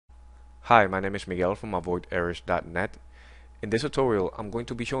Hi, my name is Miguel from AvoidErrors.net. In this tutorial, I'm going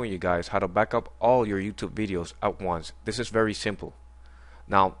to be showing you guys how to back up all your YouTube videos at once. This is very simple.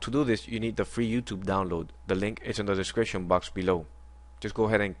 Now, to do this, you need the free YouTube download. The link is in the description box below. Just go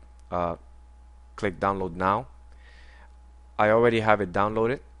ahead and click download now. I already have it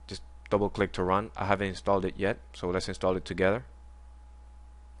downloaded. Just double click to run. I haven't installed it yet, so let's install it together.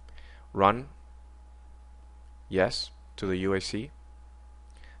 Run. Yes to the UAC.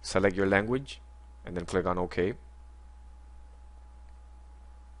 Select your language and then click on OK.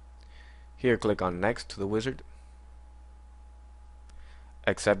 Here click on Next to the wizard.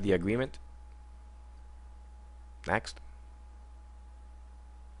 Accept the agreement. Next.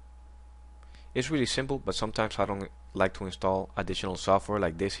 It's really simple, but sometimes I don't like to install additional software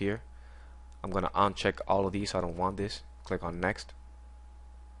like this here. I'm gonna uncheck all of these. I don't want this. Click on Next.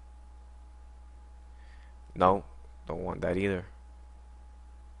 No, don't want that either.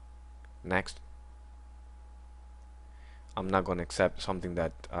 Next. I'm not going to accept something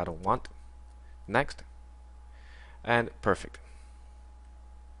that I don't want. Next. And perfect.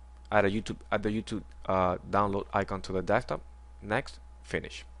 Add the YouTube download icon to the desktop. Next.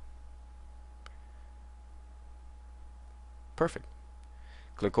 Finish. Perfect.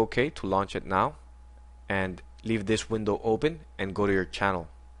 Click OK to launch it now, and leave this window open and go to your channel.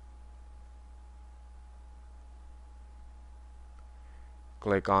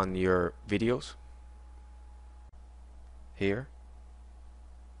 Click on your videos here.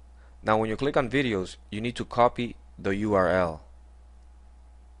 Now when you click on videos, you need to copy the URL.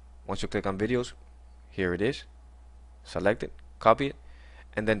 Once you click on videos, here it is. Select it, copy it,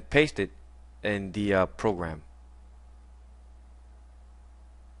 and then paste it in the program.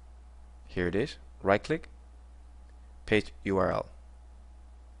 Here it is. Right click, paste URL.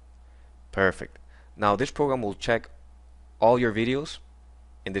 Perfect. Now this program will check all your videos.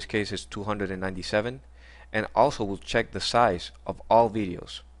 In this case it's 297, and also will check the size of all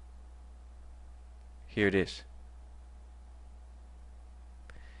videos. Here it is.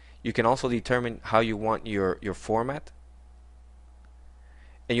 You can also determine how you want your format,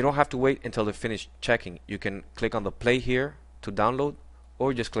 and you don't have to wait until they finish checking. You can click on the play here to download,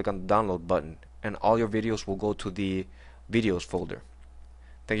 or just click on the download button and all your videos will go to the videos folder.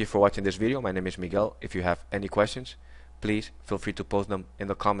 Thank you for watching this video. My name is Miguel. If you have any questions, please feel free to post them in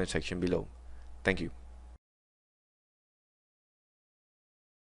the comment section below. Thank you.